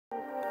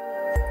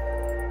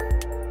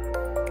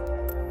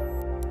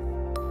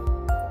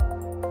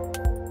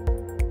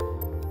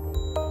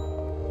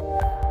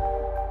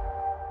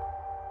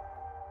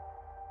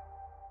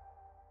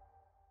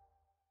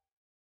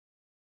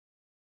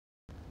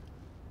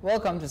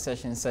Welcome to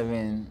session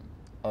 7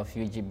 of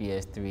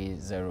UGBS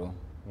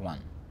 301.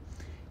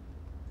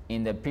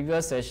 In the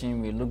previous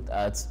session, we looked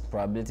at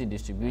probability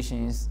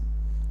distributions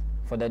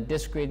for the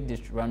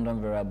discrete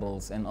random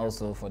variables and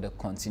also for the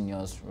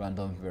continuous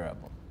random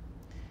variable.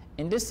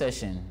 In this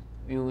session,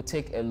 we will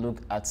take a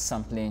look at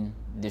sampling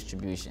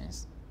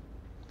distributions.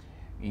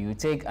 We will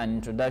take an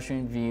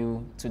introductory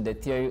view to the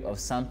theory of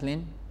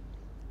sampling,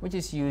 which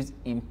is used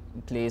in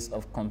place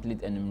of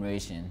complete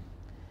enumeration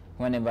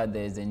whenever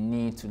there is a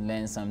need to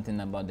learn something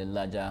about the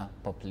larger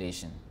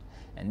population.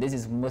 And this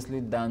is mostly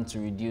done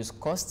to reduce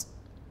costs,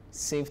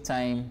 save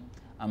time,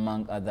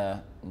 among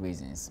other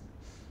reasons.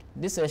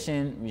 This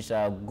session, we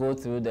shall go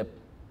through the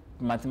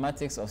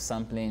mathematics of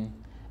sampling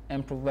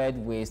and provide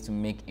ways to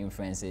make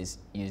inferences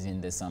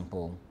using the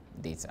sample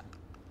data.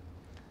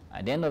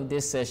 At the end of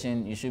this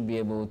session, you should be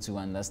able to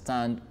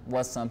understand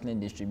what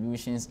sampling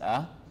distributions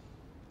are,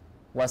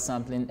 what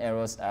sampling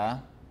errors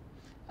are,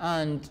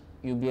 and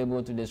you'll be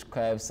able to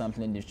describe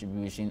sampling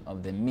distribution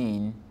of the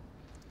mean,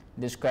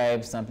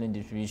 describe sampling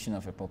distribution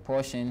of a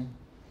proportion,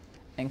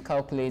 and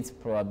calculate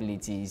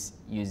probabilities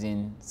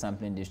using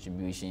sampling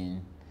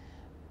distribution,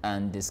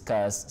 and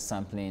discuss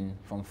sampling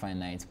from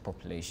finite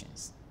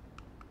populations.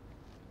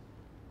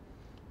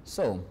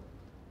 So,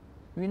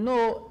 we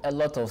know a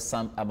lot of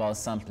about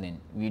sampling.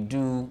 We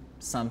do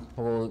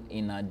sample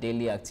in our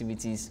daily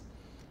activities,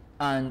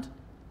 and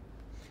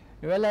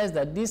you realize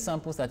that these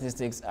sample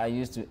statistics are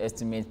used to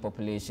estimate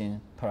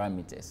population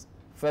parameters.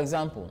 For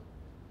example,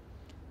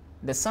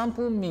 the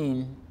sample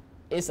mean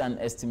is an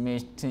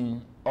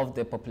estimation of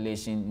the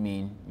population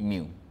mean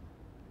mu.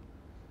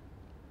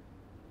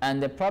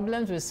 And the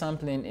problems with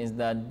sampling is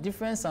that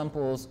different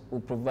samples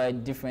will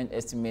provide different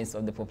estimates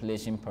of the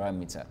population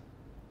parameter.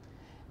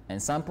 And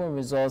sample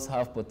results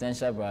have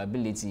potential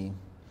variability,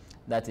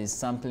 that is,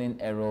 sampling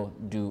error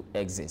do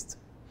exist.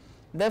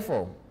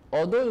 Therefore,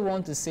 although you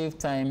want to save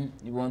time,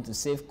 you want to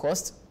save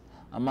cost,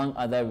 among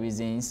other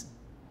reasons,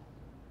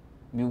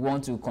 we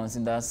want to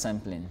consider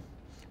sampling.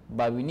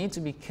 But we need to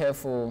be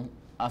careful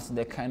as to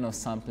the kind of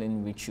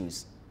sampling we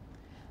choose.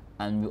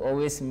 And we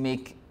always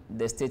make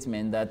the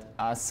statement that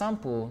our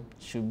sample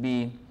should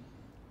be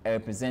a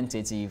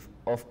representative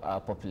of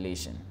our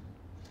population,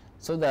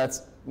 so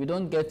that we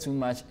don't get too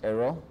much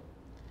error,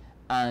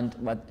 and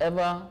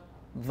whatever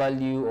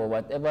value or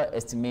whatever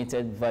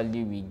estimated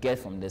value we get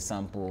from the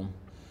sample,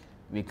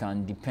 we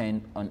can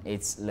depend on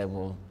its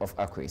level of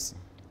accuracy.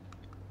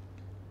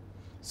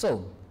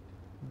 So,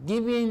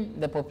 given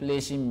the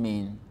population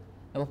mean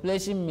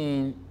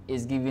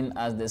is given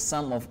as the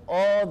sum of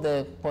all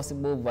the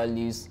possible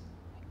values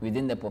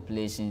within the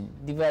population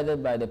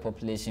divided by the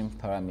population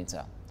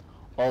parameter.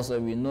 Also,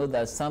 we know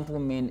that sample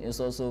mean is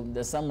also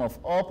the sum of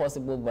all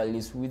possible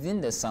values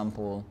within the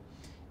sample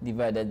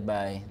divided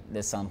by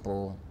the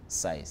sample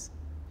size.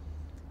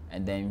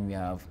 And then we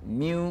have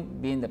mu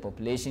being the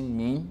population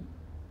mean,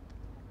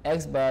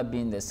 x bar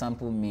being the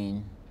sample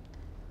mean,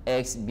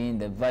 x being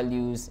the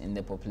values in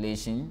the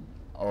population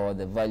or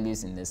the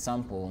values in the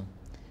sample,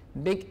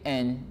 big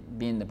N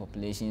being the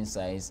population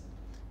size,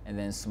 and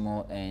then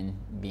small n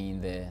being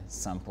the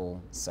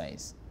sample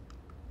size.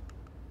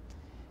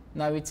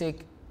 Now we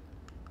take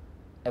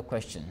a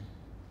question.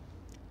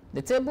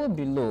 The table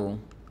below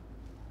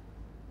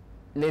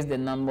lists the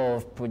number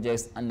of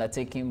projects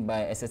undertaken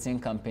by a certain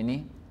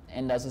company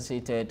and the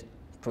associated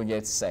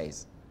project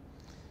size.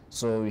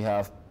 So we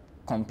have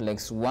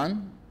complex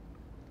 1,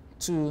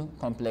 2,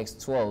 complex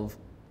 12,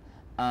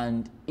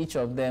 and each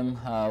of them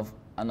have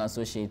an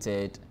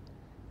associated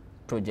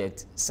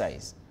project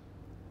size.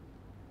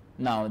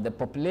 Now, the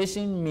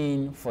population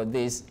mean for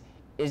this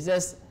is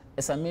just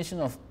a summation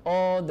of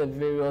all the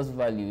various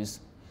values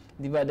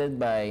divided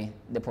by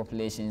the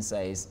population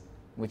size,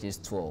 which is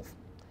 12.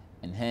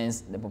 And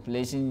hence, the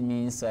population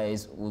mean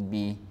size would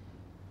be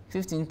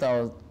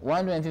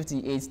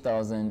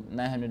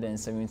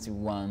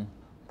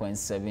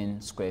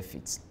 158,971.7 square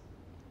feet.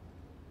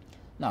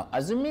 Now,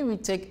 assuming we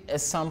take a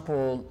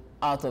sample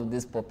out of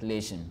this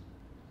population,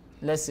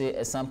 let's say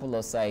a sample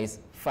of size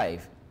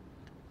 5,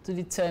 to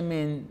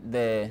determine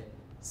the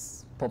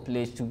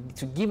population,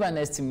 to give an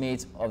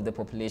estimate of the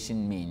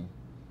population mean,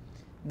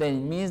 then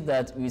it means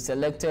that we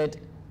selected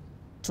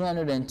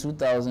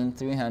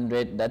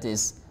 202,300, that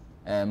is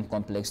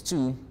complex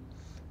 2.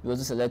 We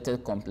also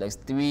selected complex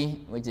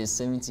 3, which is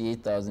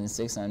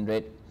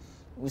 78,600.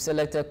 We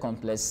selected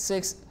complex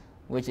 6,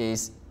 which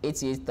is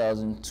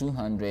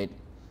 88,200.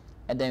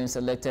 And then we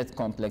selected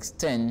complex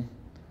 10,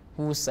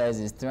 whose size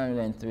is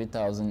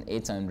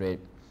 303,800.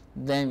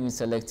 Then we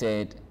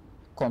selected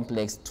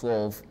complex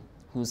 12,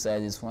 whose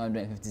size is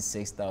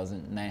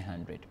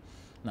 156,900.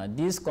 Now,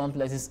 these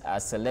complexes are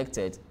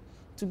selected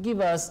to give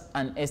us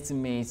an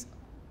estimate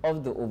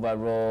of the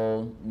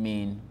overall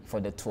mean for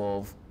the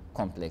 12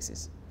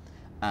 complexes.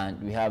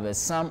 And we have a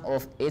sum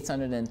of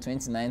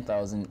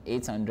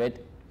 829,800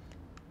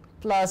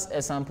 plus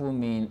a sample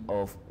mean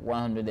of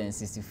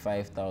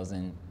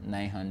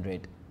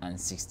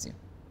 165,960.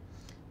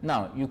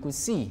 Now, you could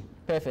see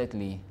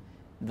perfectly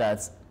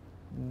that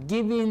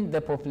given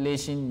the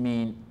population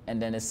mean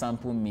and then the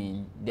sample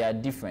mean, there are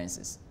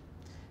differences.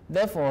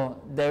 Therefore,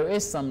 there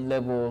is some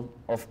level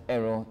of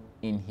error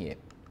in here.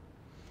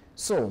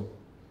 So,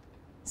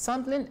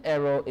 sampling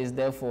error is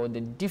therefore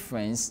the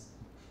difference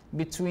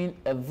between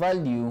a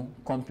value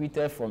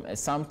computed from a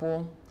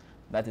sample,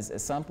 that is a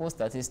sample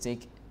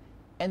statistic,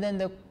 and then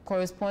the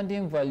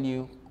corresponding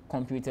value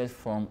computed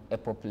from a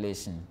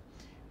population,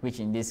 which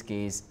in this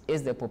case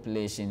is the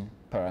population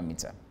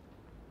parameter.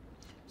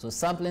 So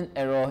sampling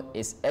error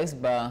is x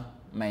bar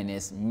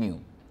minus mu.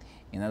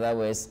 In other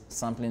words,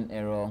 sampling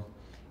error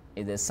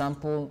is the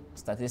sample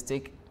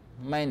statistic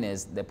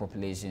minus the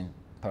population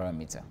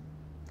parameter.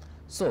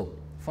 So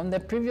from the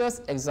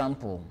previous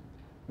example,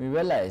 we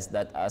realized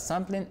that our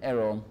sampling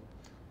error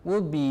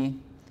will be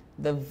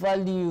the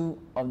value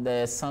of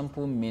the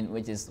sample mean,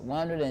 which is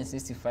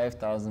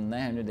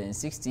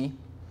 165,960,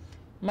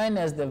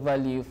 minus the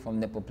value from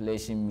the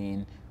population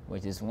mean,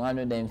 which is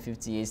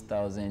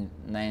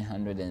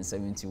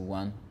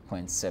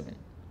 158,971.7.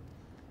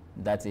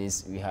 That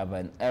is, we have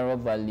an error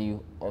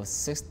value of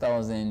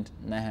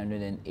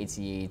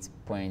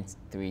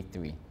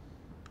 6,988.33.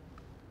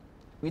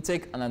 We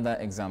take another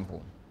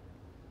example.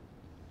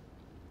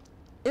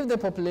 If the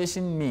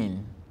population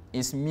mean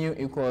is mu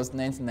equals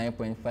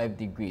 99.5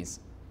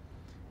 degrees,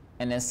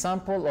 and a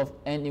sample of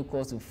n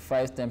equals to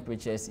 5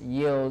 temperatures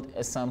yield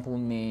a sample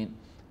mean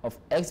of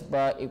x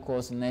bar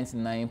equals to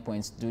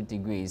 99.2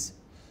 degrees,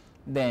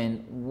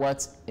 then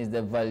what is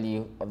the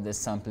value of the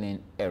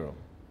sampling error?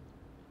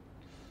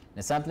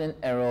 The sampling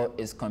error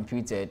is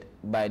computed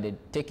by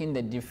taking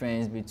the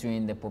difference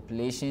between the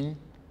population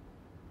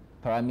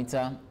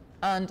parameter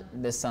and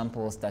the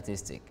sample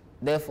statistic.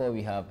 Therefore,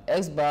 we have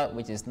x bar,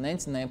 which is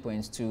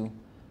 99.2,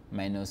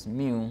 minus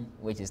mu,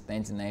 which is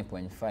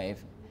 99.5,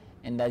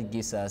 and that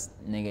gives us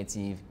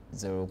negative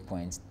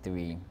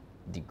 0.3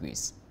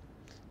 degrees.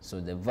 So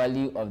the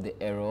value of the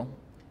error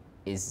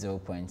is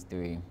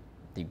 0.3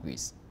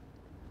 degrees.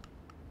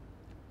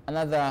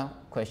 Another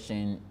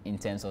question in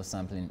terms of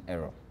sampling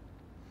error.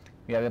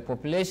 We have a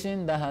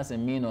population that has a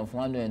mean of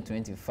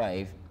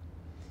 125,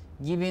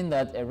 given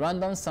that a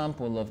random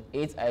sample of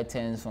 8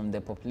 items from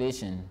the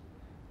population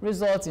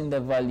results in the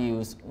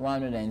values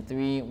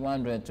 103,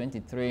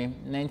 123,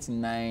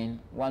 99,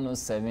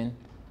 107,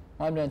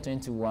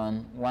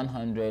 121,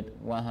 100,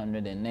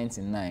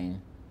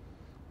 199.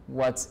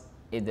 What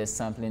is the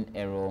sampling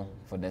error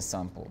for the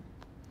sample?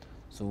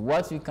 So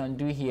what we can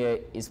do here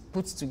is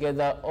put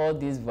together all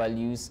these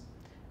values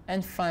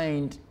and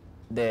find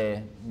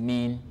the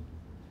mean.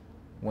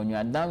 When you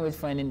are done with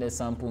finding the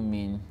sample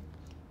mean,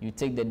 you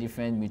take the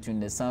difference between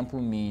the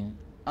sample mean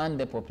and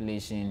the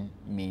population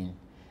mean,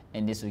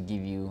 and this will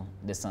give you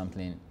the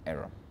sampling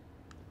error.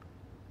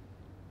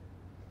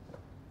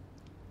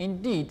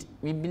 Indeed,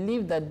 we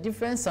believe that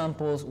different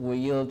samples will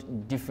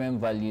yield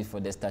different values for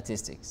the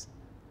statistics.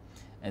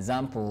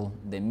 Example,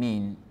 the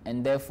mean,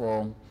 and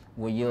therefore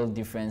will yield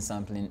different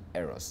sampling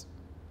errors.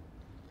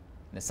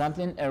 The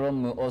sampling error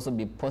may also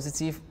be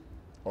positive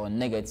or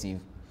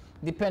negative,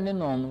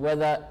 depending on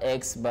whether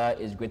x bar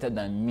is greater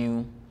than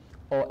mu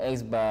or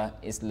x bar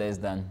is less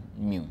than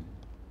mu.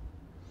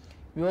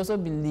 We also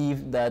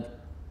believe that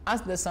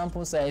as the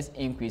sample size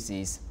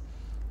increases,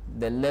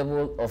 the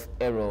level of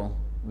error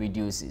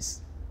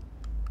reduces.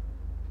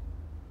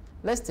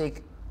 Let's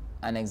take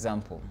an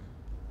example.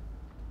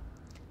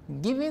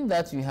 Given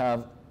that we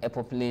have a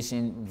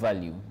population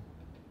value,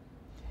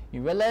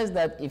 you realize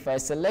that if I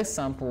select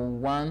sample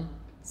 1,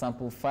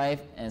 sample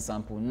 5, and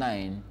sample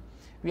 9,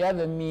 we have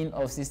a mean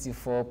of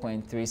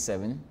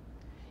 64.37.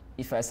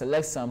 If I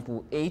select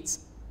sample 8,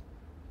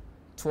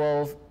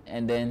 12,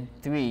 and then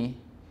 3,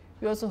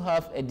 we also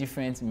have a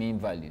different mean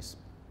values.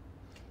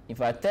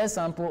 If our third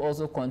sample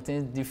also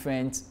contains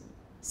different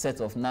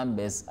set of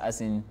numbers,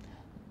 as in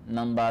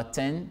number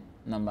 10,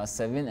 number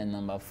 7, and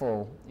number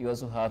 4, you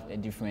also have a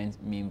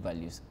different mean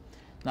values.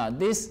 Now,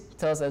 this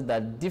tells us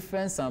that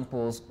different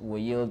samples will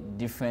yield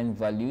different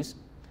values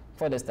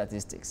for the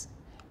statistics,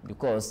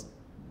 because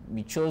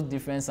we chose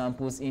different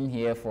samples in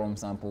here from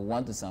sample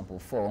 1 to sample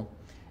 4,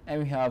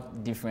 and we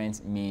have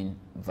different mean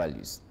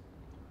values.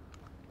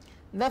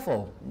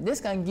 Therefore, this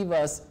can give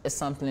us a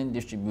sampling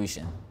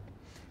distribution,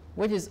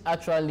 which is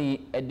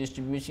actually a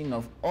distribution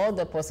of all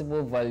the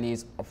possible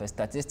values of a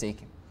statistic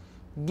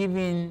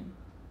given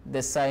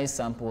the size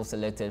sample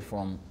selected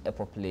from a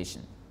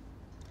population.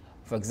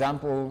 For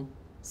example,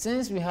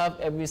 since we have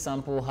every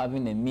sample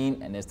having a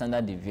mean and a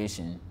standard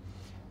deviation,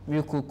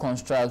 we could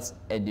construct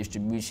a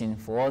distribution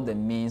for all the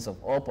means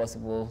of all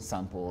possible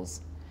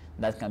samples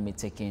that can be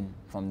taken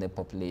from the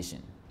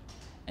population.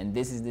 And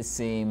this is the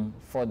same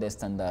for the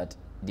standard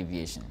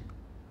deviation.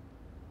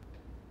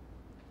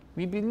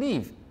 We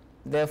believe,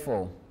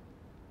 therefore,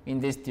 in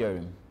this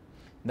theorem,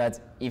 that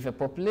if a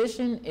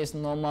population is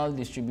normally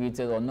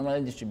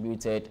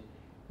distributed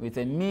with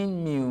a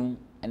mean mu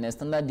and a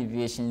standard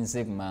deviation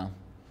sigma,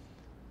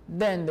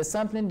 then the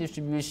sampling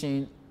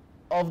distribution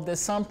of the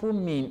sample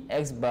mean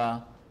x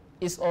bar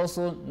is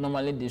also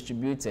normally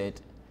distributed,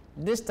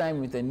 this time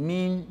with a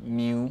mean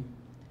mu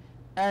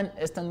and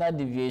a standard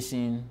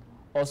deviation,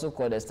 also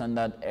called a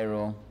standard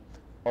error,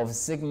 of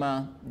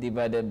sigma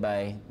divided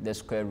by the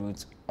square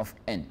root of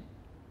n.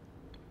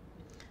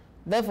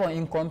 Therefore,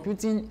 in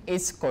computing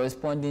its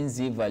corresponding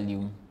z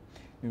value,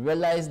 we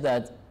realize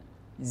that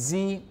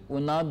z will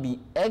now be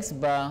x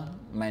bar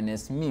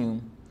minus mu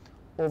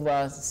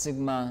over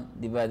sigma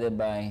divided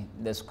by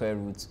the square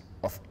root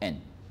of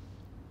n.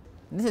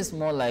 This is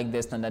more like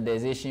the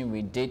standardization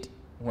we did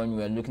when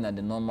we were looking at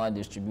the normal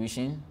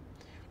distribution,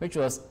 which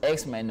was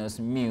x minus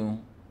mu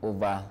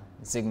over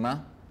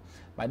sigma.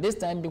 But this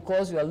time,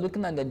 because we are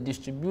looking at the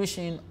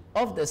distribution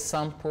of the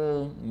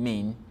sample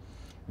mean,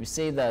 we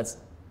say that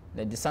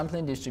the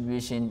sampling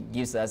distribution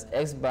gives us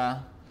x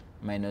bar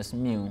minus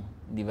mu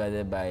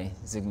divided by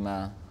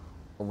sigma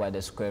over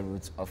the square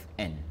root of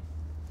n.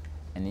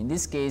 And in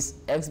this case,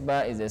 x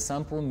bar is the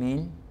sample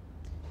mean,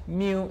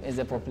 mu is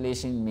the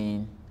population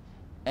mean,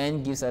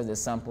 n gives us the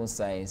sample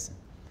size,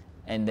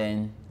 and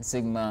then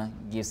sigma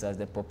gives us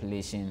the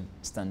population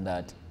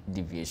standard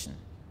deviation.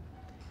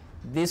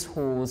 This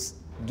holds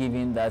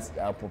given that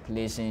our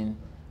population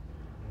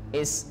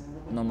is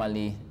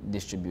normally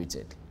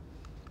distributed.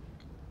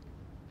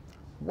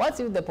 What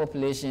if the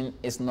population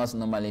is not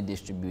normally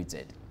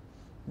distributed?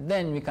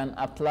 Then we can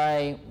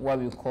apply what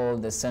we call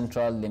the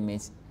central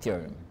limit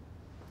theorem.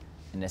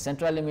 And the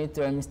central limit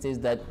theorem states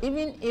that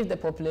even if the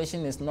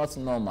population is not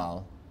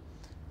normal,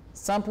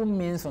 sample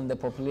means from the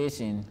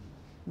population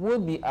will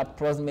be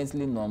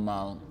approximately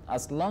normal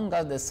as long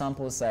as the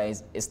sample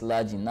size is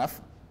large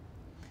enough,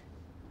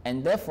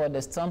 and therefore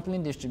the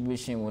sampling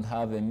distribution would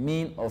have a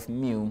mean of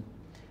mu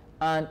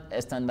and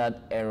a standard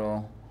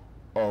error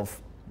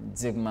of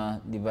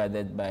sigma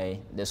divided by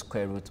the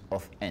square root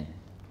of n.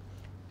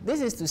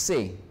 This is to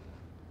say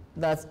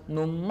that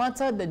no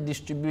matter the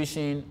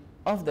distribution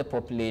of the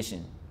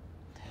population,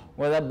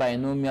 whether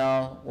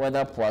binomial,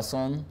 whether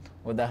Poisson,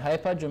 whether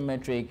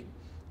hypergeometric,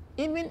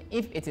 even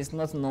if it is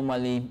not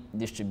normally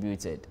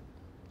distributed,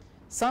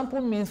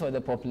 sample means for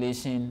the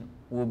population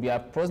will be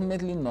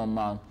approximately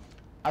normal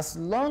as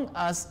long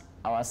as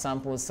our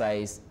sample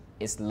size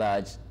is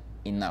large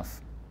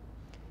enough.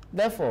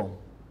 Therefore,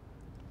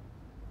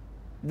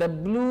 the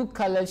blue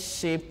colored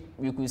shape,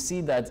 we could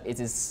see that it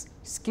is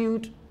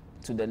skewed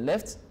to the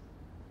left.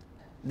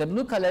 The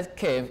blue colored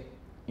curve,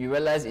 you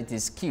realize it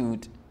is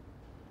skewed,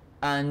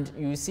 and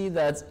you see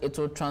that it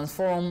will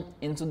transform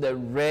into the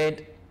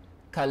red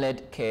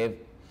colored curve,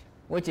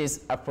 which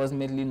is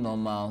approximately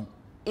normal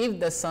if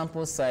the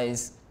sample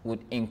size would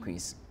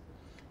increase.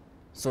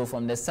 So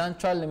from the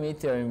central limit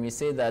theorem, we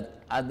say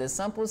that as the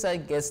sample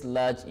size gets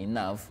large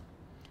enough,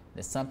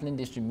 the sampling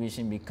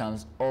distribution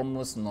becomes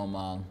almost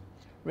normal,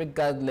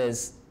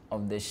 regardless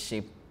of the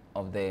shape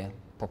of the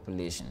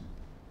population.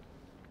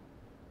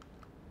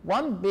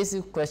 One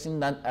basic question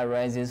that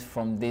arises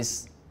from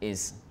this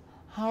is,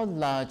 how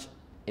large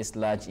is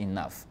large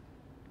enough?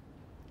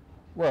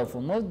 Well,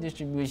 for most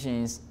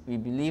distributions, we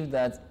believe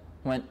that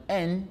when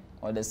n,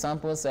 or the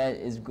sample size,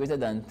 is greater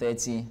than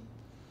 30,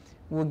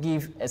 will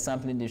give a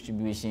sampling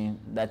distribution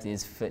that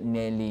is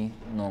nearly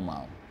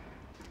normal.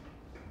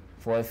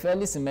 For a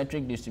fairly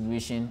symmetric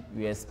distribution,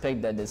 we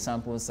expect that the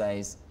sample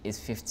size is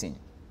 15.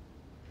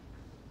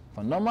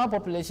 For normal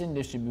population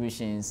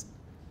distributions,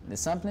 the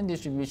sampling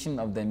distribution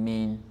of the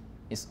mean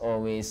is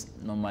always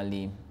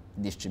normally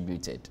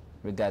distributed,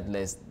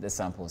 regardless the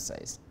sample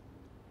size.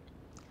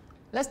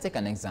 Let's take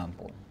an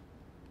example.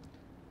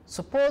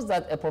 Suppose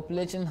that a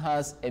population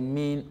has a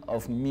mean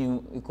of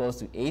mu equals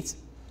to 8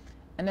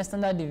 and a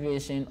standard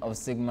deviation of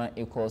sigma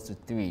equals to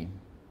 3.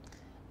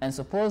 And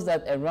suppose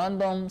that a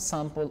random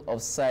sample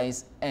of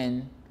size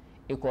n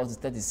equals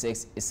to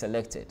 36 is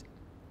selected.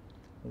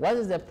 What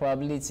is the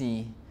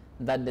probability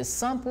that the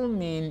sample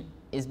mean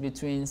is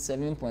between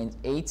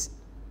 7.8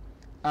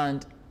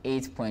 and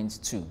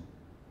 8.2?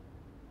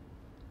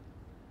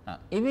 Now,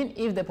 even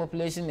if the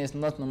population is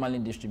not normally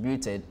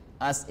distributed,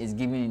 as is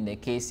given in the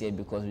case here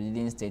because we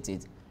didn't state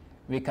it,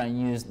 we can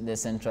use the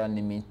central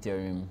limit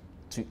theorem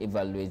to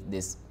evaluate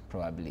this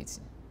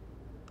probability.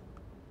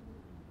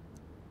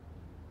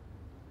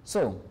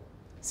 So,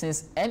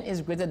 since n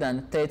is greater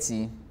than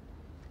 30,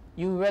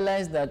 you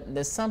realize that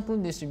the sample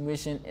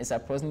distribution is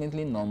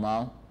approximately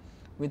normal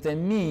with a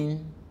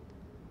mean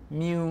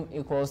mu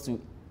equals to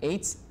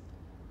 8,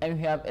 and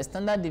we have a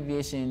standard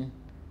deviation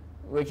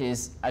which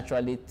is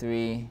actually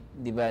 3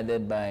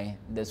 divided by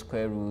the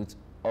square root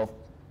of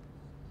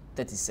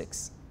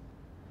 36,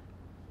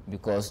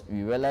 because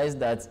we realize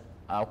that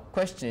our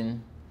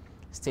question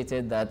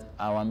stated that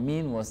our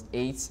mean was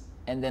 8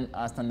 and then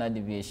our standard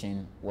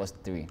deviation was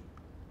 3.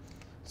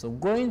 So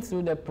going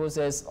through the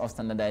process of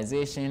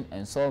standardization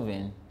and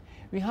solving,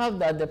 we have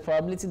that the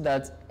probability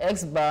that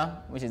x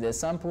bar, which is the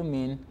sample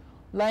mean,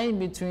 lying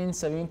between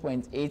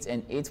 7.8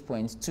 and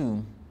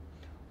 8.2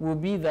 will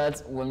be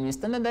that when we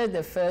standardize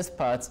the first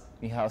part,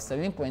 we have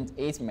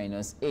 7.8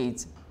 minus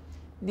 8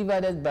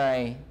 divided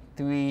by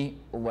 3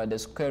 over the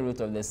square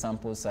root of the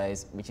sample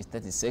size, which is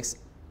 36.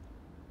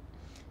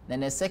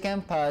 Then the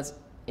second part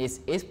is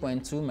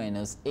 8.2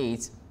 minus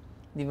 8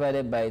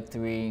 divided by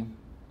 3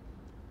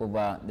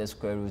 over the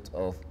square root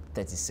of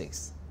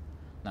 36.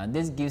 Now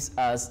this gives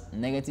us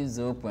negative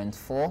 0.4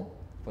 for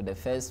the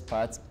first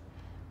part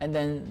and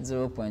then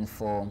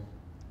 0.4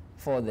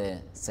 for the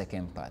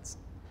second part.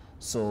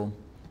 So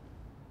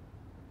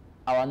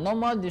our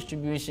normal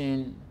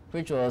distribution,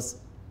 which was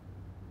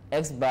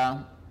x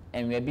bar,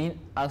 and we are being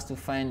asked to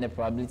find the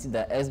probability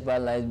that x bar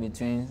lies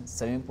between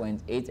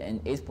 7.8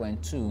 and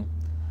 8.2,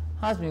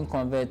 has been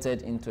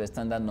converted into a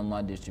standard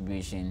normal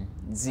distribution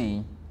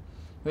z,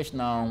 which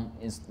now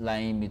is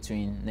lying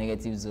between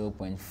negative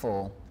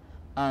 0.4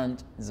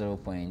 and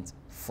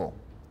 0.4.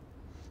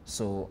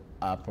 So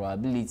our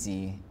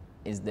probability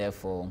is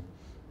therefore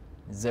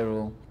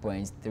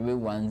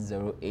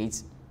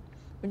 0.3108,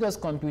 which was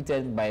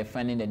computed by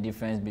finding the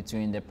difference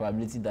between the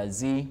probability that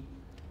z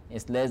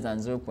is less than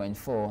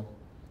 0.4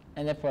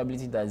 and the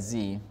probability that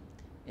z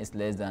is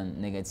less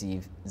than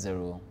negative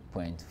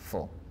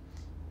 0.4,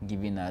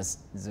 giving us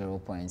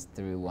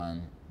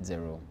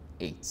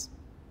 0.3108.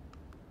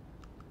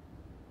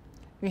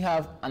 We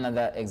have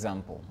another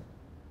example.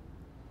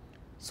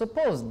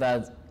 Suppose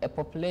that a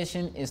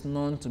population is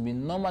known to be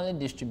normally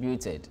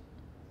distributed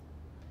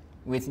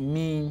with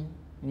mean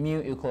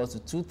mu equals to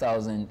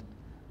 2000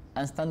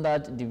 and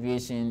standard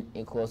deviation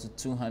equals to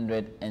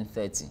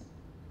 230.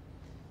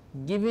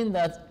 Given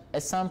that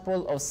a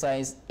sample of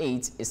size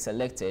 8 is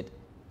selected,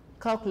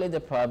 calculate the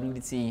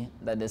probability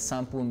that the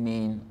sample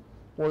mean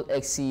will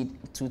exceed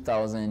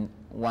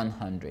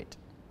 2100.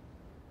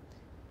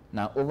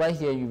 Now over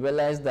here you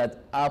realize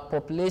that our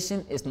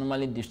population is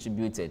normally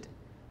distributed,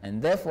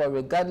 and therefore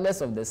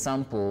regardless of the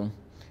sample,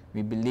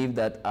 we believe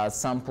that our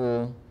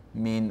sample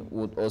mean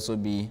would also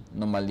be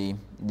normally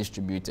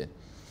distributed.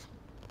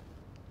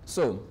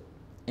 So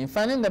in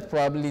finding the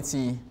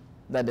probability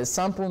that the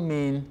sample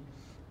mean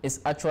is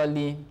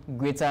actually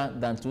greater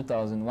than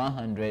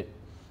 2100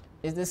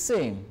 is the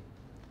same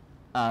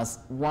as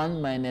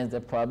 1 minus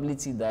the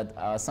probability that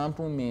our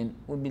sample mean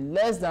would be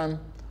less than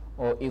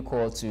or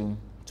equal to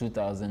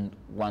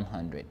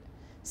 2100,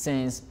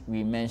 since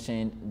we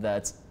mentioned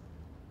that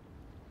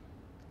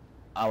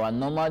our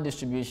normal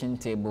distribution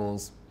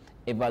tables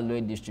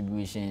evaluate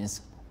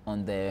distributions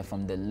from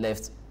the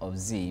left of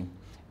z.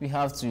 We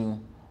have to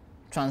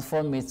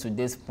transform it to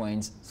this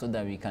point so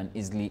that we can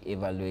easily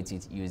evaluate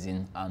it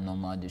using our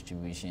normal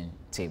distribution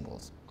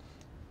tables.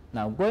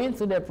 Now going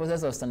through the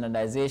process of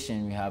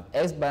standardization, we have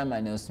x bar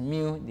minus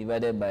mu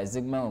divided by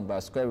sigma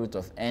over square root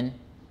of n,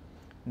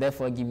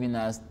 therefore giving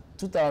us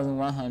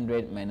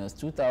 2100 minus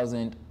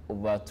 2000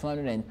 over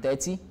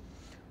 230,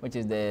 which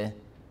is the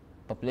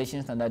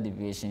population standard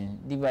deviation,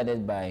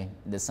 divided by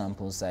the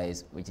sample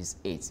size, which is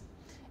 8,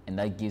 and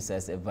that gives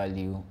us a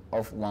value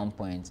of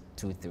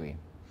 1.23.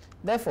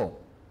 Therefore,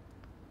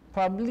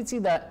 probability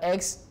that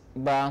x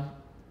bar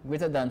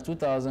greater than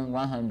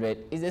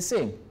 2100 is the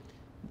same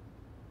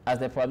as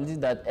the probability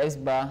that x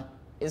bar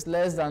is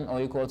less than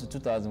or equal to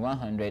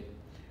 2100,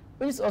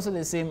 which is also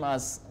the same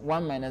as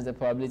 1 minus the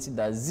probability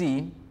that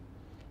z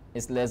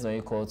is less or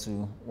equal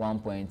to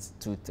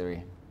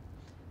 1.23.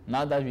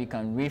 Now that we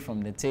can read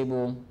from the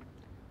table,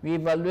 we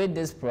evaluate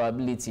this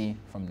probability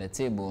from the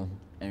table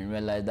and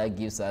realize that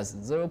gives us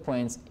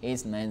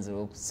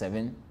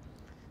 0.8907.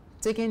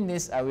 Taking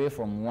this away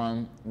from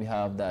 1, we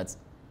have that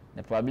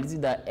the probability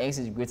that x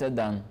is greater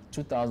than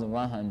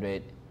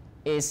 2100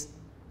 is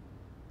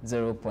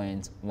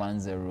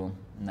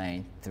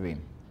 0.1093.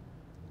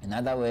 In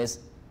other words,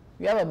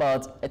 we have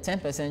about a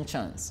 10%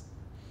 chance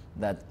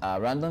that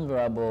our random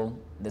variable,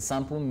 the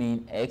sample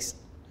mean x,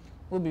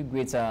 will be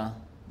greater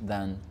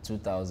than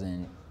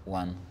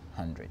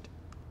 2100.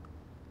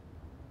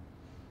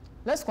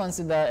 Let's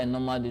consider a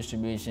normal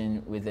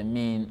distribution with a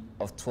mean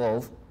of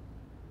 12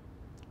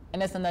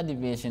 and a standard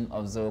deviation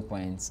of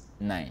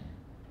 0.9.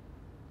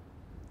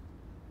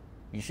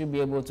 You should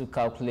be able to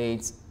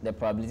calculate the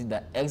probability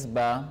that x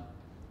bar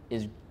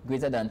is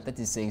greater than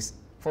 36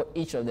 for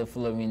each of the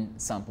following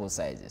sample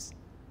sizes: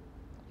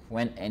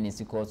 when n is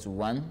equal to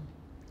 1,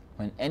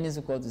 when n is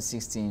equal to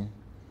 16,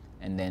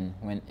 and then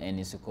when n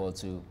is equal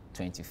to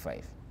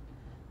 25.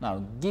 Now,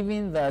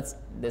 given that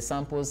the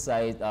sample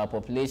size, our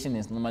population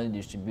is normally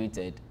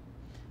distributed,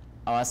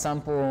 our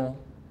sample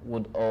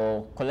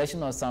or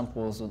collection of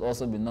samples would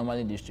also be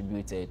normally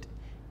distributed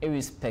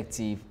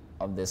irrespective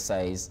of the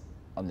size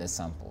of the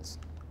samples.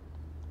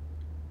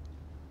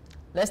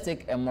 Let's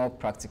take a more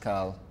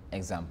practical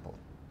example.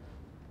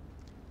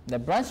 The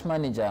branch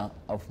manager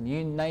of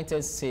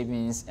United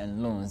Savings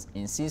and Loans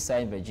in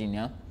Seaside,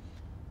 Virginia,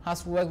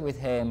 has worked with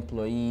her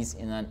employees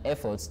in an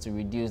effort to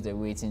reduce the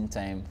waiting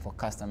time for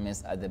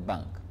customers at the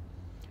bank.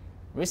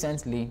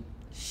 Recently,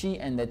 she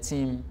and the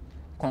team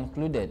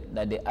concluded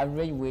that the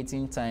average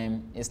waiting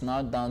time is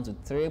now down to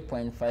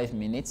 3.5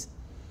 minutes,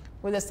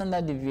 with a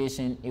standard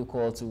deviation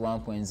equal to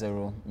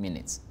 1.0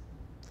 minutes.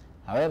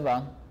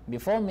 However,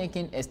 before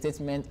making a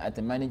statement at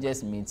the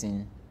manager's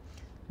meeting,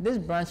 this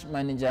branch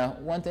manager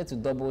wanted to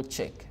double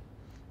check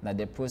that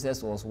the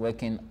process was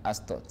working as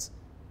thought.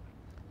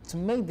 To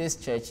make this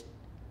check,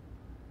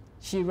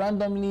 she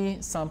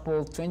randomly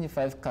sampled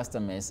 25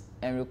 customers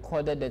and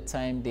recorded the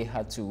time they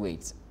had to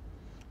wait.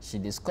 she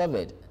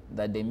discovered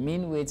that the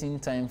mean waiting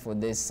time for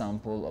this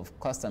sample of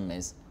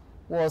customers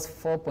was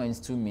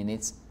 4.2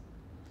 minutes.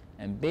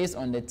 And based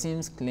on the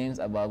team's claims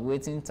about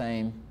waiting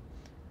time,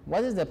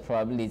 what is the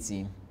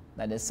probability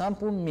that the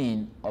sample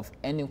mean of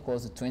n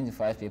equals to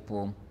 25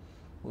 people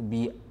will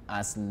be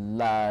as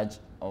large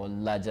or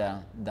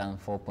larger than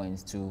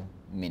 4.2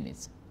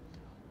 minutes?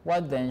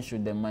 What then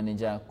should the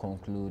manager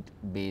conclude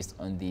based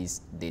on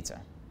these data?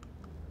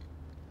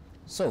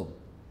 So,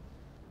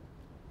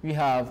 we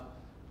have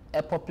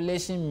a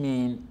population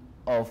mean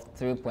of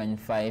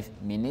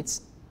 3.5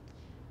 minutes,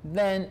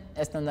 then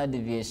a standard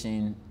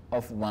deviation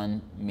of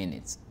 1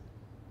 minute.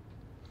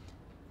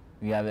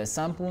 We have a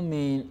sample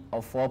mean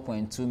of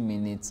 4.2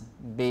 minutes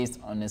based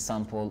on a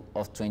sample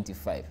of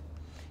 25.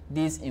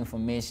 This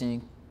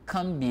information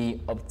can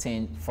be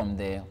obtained from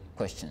the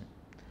question.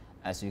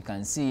 As you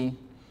can see,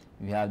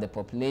 we have the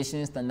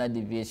population standard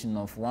deviation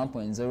of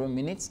 1.0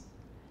 minutes,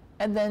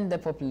 and then the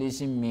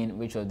population mean,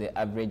 which was the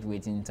average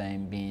waiting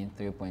time being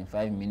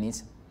 3.5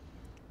 minutes.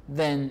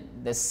 Then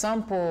the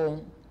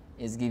sample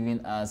is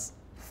giving us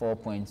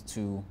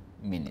 4.2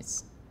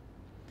 minutes.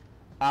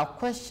 Our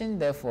question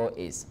therefore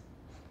is,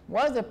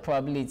 what's the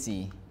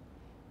probability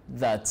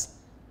that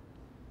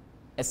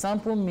a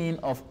sample mean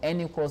of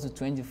n equals to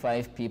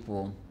 25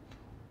 people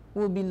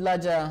will be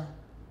larger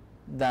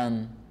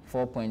than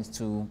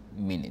 4.2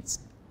 minutes?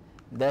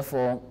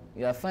 Therefore,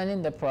 we are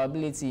finding the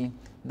probability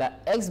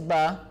that x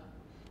bar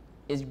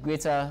is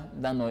greater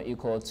than or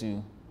equal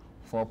to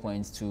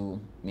 4.2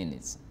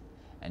 minutes.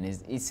 And it's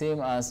the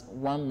same as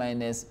 1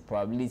 minus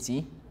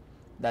probability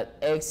that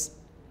x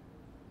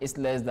is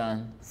less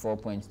than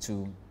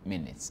 4.2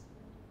 minutes.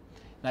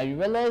 Now you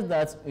realize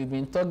that we've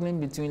been toggling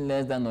between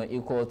less than or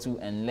equal to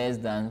and less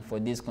than for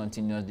this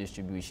continuous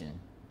distribution.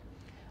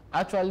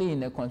 Actually,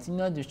 in a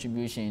continuous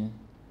distribution,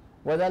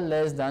 whether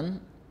less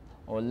than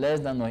or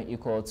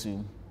equal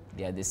to,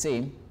 they are the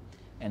same,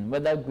 and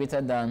whether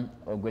greater than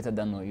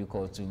or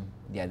equal to,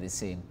 they are the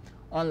same,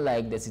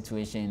 unlike the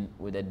situation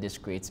with a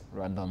discrete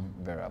random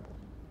variable.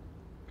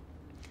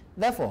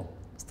 Therefore,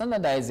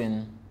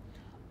 standardizing,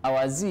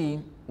 our z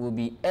will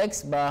be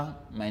x bar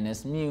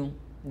minus mu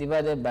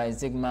divided by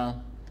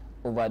sigma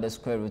over the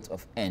square root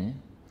of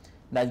n.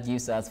 That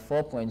gives us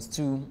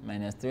 4.2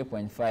 minus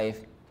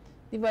 3.5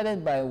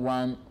 divided by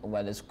 1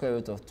 over the square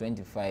root of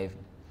 25.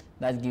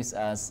 That gives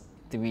us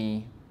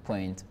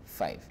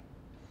 3.5.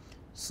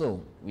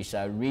 So we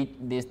shall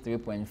read this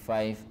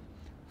 3.5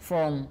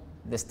 from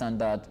the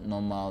standard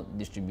normal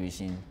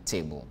distribution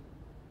table.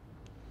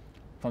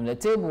 From the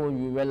table,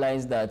 you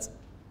realize that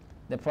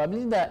the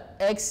probability that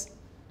x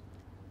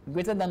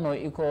greater than or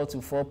equal to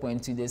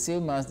 4.2, the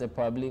same as the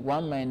probability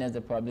 1 minus the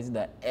probability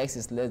that x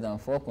is less than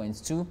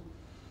 4.2,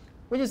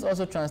 which is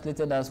also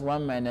translated as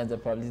 1 minus the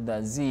probability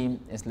that z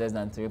is less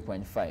than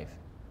 3.5.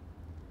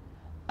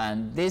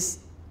 And this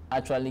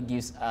actually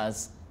gives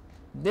us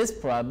this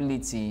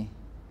probability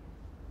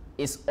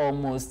is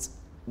almost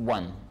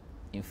 1.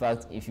 In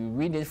fact, if you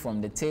read it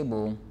from the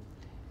table,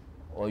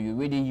 or you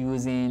read it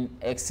using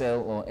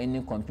Excel or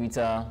any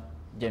computer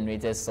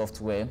generated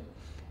software,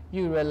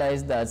 you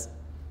realize that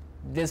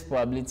this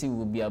probability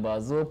will be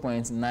about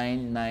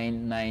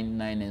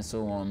 0.9999 and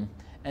so on,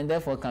 and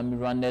therefore can be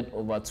rounded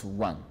over to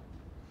 1.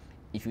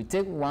 If you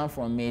take 1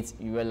 from it,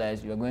 you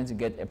realize you are going to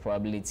get a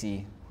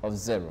probability of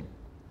 0.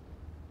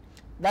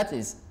 That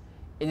is,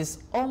 it is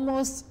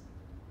almost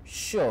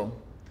sure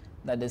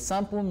that the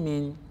sample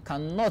mean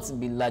cannot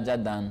be larger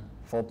than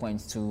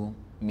 4.2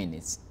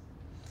 minutes.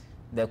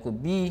 There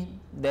could be,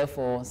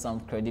 therefore,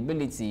 some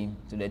credibility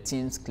to the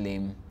team's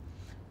claim,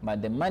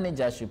 but the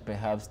manager should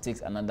perhaps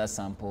take another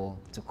sample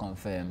to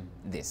confirm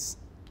this.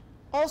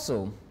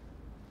 Also,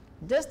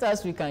 just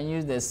as we can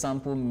use the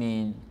sample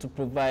mean to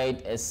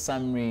provide a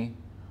summary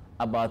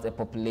about a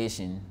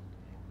population,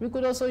 we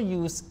could also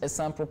use a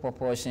sample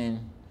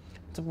proportion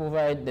to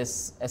provide a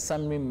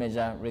summary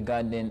measure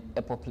regarding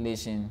a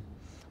population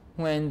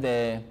when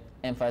the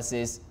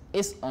emphasis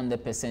is on the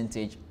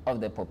percentage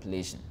of the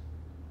population.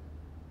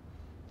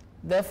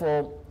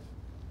 Therefore,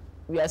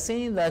 we are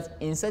saying that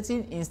in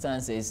certain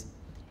instances,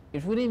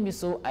 it wouldn't be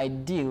so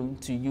ideal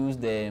to use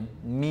the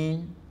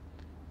mean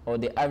or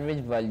the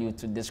average value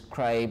to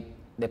describe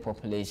the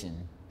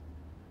population,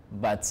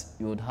 but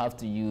you would have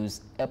to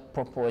use a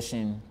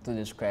proportion to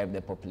describe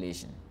the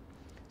population.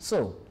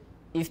 So,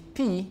 if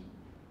P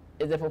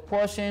is the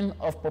proportion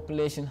of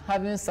population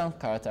having some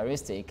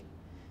characteristic,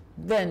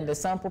 then the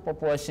sample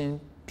proportion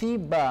P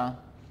bar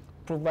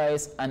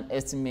provides an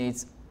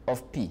estimate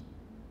of P.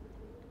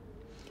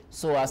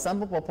 So our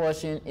sample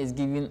proportion is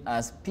given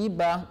as P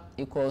bar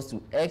equals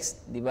to x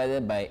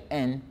divided by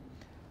n,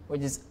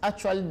 which is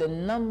actually the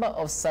number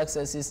of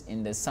successes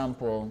in the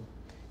sample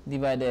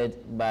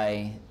divided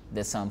by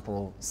the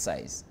sample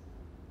size.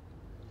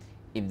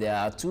 If there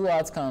are 2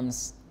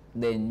 outcomes,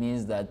 then it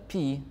means that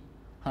P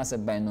has a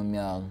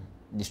binomial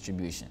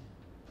distribution.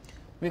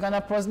 We can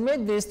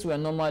approximate this to a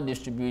normal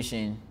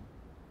distribution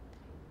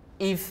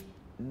if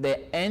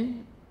the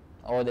n,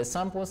 or the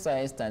sample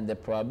size, times the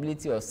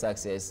probability of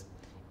success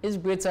is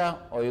greater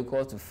or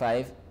equal to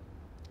 5,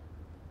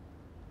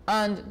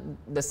 And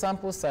the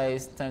sample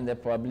size times the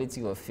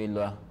probability of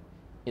failure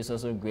is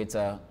also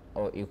greater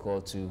or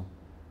equal to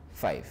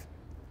 5.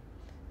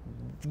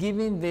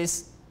 Given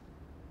this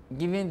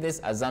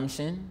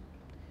assumption,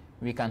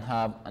 we can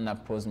have an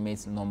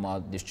approximate normal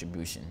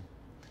distribution.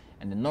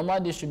 And the normal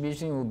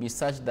distribution will be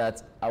such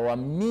that our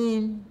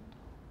mean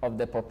of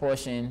the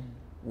proportion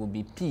will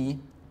be p,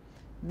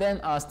 then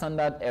our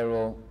standard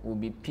error will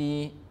be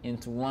p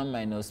into 1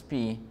 minus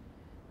p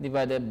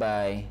divided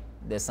by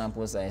the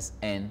sample size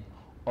n,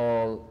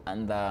 all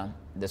under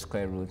the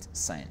square root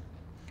sign.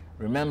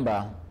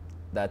 Remember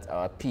that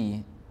our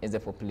p is the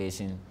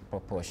population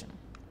proportion.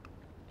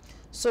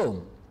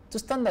 So, to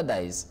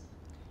standardize,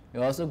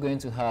 we're also going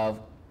to have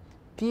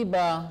p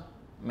bar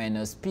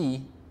minus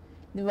p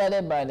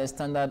divided by the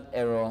standard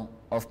error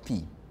of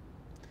p.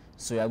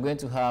 So, we are going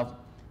to have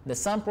the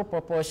sample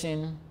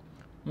proportion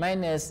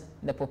minus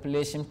the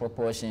population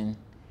proportion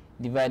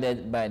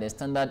divided by the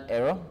standard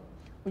error,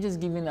 which is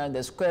given as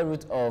the square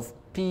root of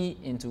p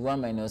into 1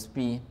 minus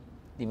p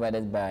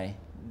divided by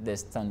the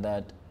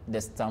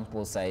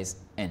sample size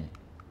n.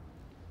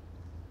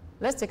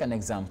 Let's take an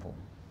example.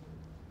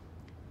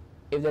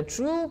 If the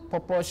true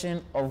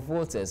proportion of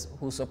voters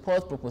who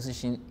support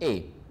proposition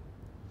A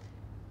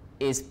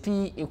is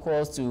p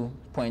equals to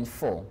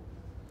 0.4,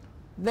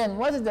 then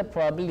what is the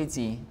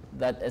probability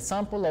that a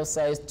sample of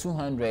size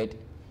 200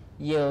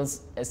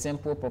 yields a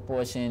sample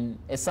proportion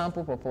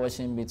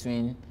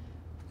between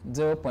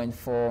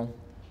 0.4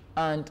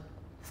 and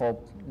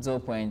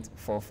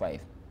 0.45?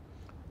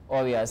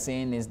 All we are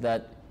saying is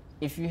that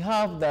if you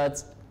have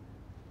that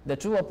the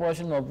true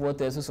proportion of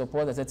voters who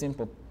support a certain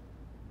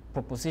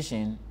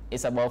proposition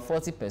is about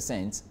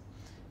 40%,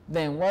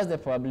 then what's the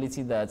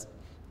probability that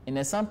in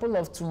a sample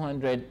of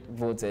 200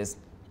 voters,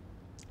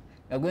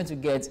 you're going to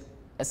get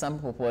a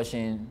sample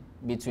proportion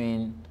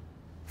between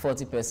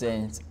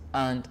 40%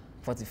 and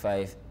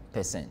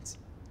 45%.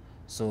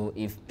 So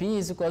if p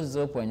is equal to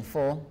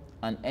 0.4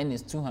 and n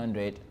is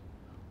 200,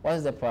 what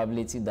is the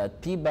probability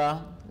that p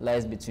bar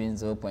lies between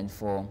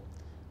 0.4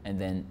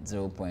 and then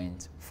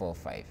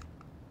 0.45?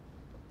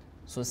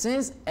 So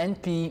since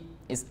NP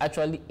is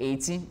actually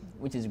 80,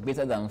 which is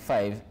greater than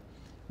 5,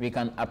 we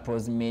can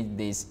approximate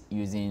this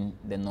using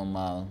the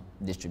normal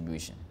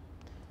distribution.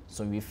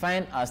 So we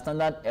find our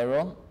standard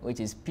error, which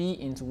is p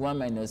into 1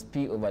 minus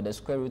p over the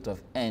square root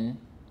of n,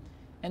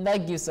 and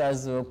that gives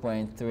us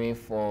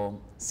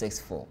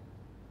 0.3464.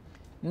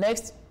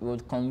 Next, we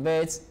would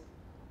convert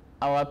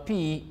our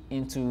p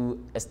into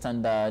a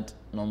standard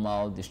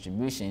normal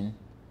distribution,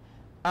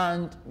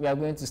 and we are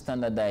going to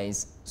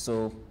standardize.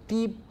 So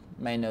p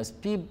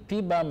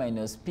bar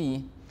minus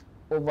p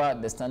over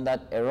the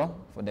standard error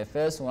for the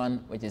first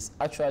one, which is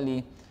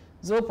actually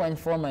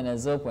 0.4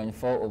 minus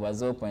 0.4 over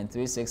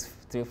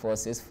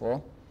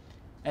 0.363464,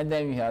 and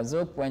then we have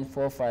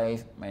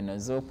 0.45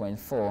 minus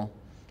 0.4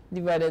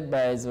 divided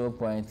by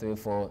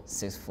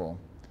 0.3464.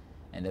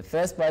 And the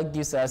first part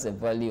gives us a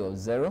value of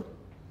 0,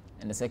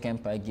 and the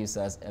second part gives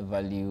us a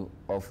value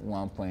of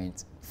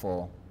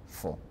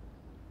 1.44.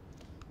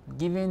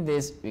 Given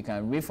this, we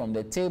can read from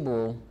the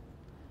table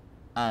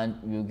and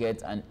we'll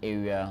get an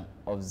area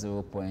of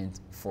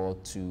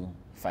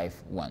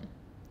 0.4251.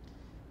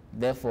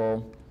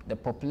 Therefore, the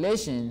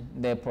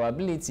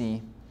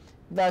probability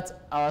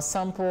that our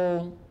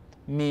sample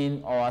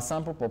mean or our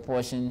sample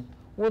proportion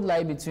would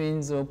lie between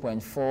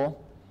 0.4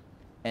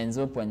 and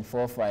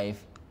 0.45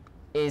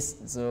 is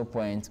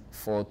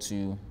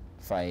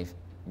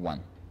 0.4251.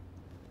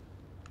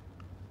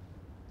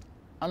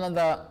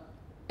 Another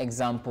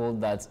example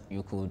that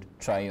you could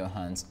try your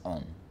hands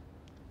on.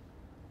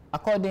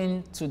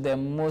 According to the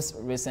most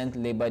recent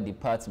Labor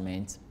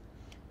Department,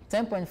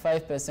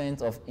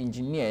 10.5% of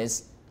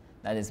engineers,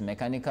 that is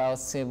mechanical,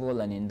 civil,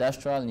 and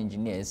industrial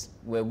engineers,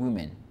 were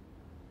women.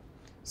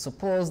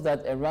 Suppose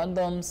that a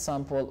random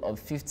sample of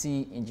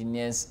 50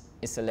 engineers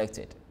is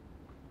selected.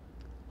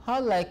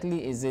 How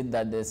likely is it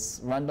that this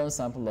random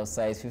sample of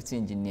size 50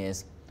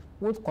 engineers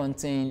would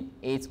contain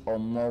 8 or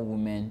more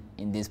women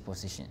in this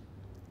position?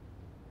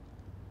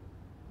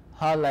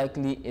 How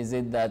likely is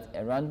it that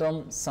a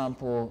random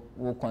sample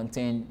will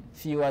contain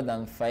fewer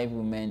than 5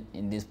 women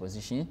in this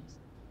position?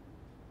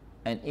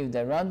 And if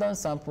the random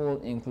sample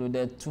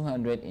included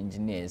 200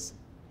 engineers,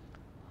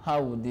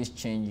 how would this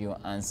change your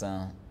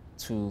answer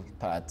to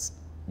part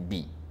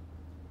B?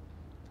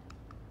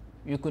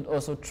 You could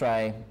also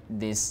try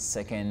this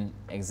second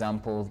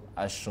example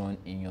as shown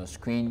in your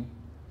screen.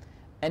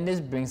 And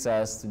this brings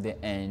us to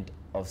the end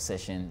of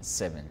session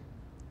 7.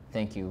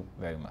 Thank you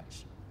very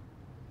much.